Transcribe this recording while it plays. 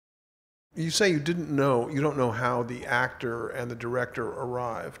You say you don't know how the actor and the director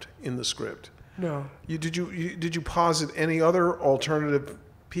arrived in the script. No. Did you posit any other alternative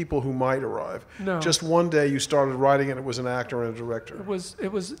people who might arrive? No. Just one day you started writing and it was an actor and a director. It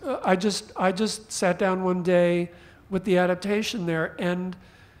was. I just sat down one day with the adaptation there, and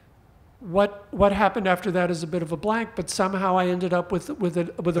what happened after that is a bit of a blank. But somehow I ended up with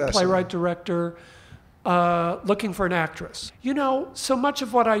a playwright director. Looking for an actress. You know, so much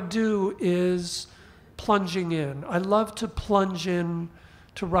of what I do is plunging in. I love to plunge in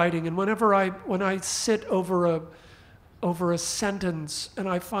to writing, and when I sit over a sentence and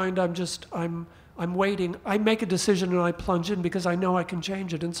I find I'm waiting, I make a decision and I plunge in because I know I can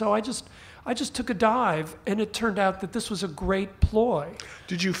change it. And so I just took a dive, and it turned out that this was a great ploy.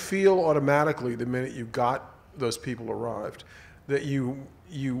 Did you feel automatically the minute you got those people arrived that you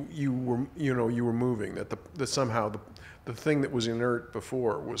were moving, that somehow the thing that was inert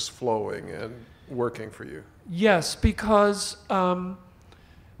before was flowing and working for you? Yes, because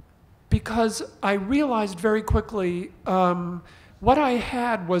I realized very quickly what I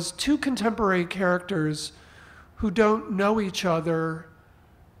had was two contemporary characters who don't know each other,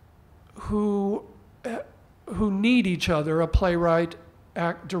 who need each other, a playwright,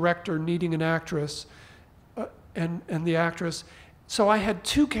 director needing an actress, and the actress. So I had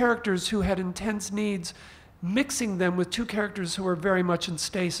two characters who had intense needs, mixing them with two characters who were very much in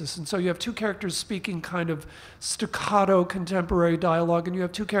stasis. And so you have two characters speaking kind of staccato contemporary dialogue, and you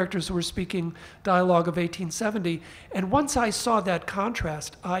have two characters who were speaking dialogue of 1870. And once I saw that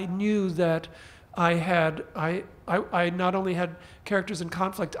contrast, I knew that I not only had characters in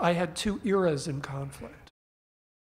conflict, I had two eras in conflict.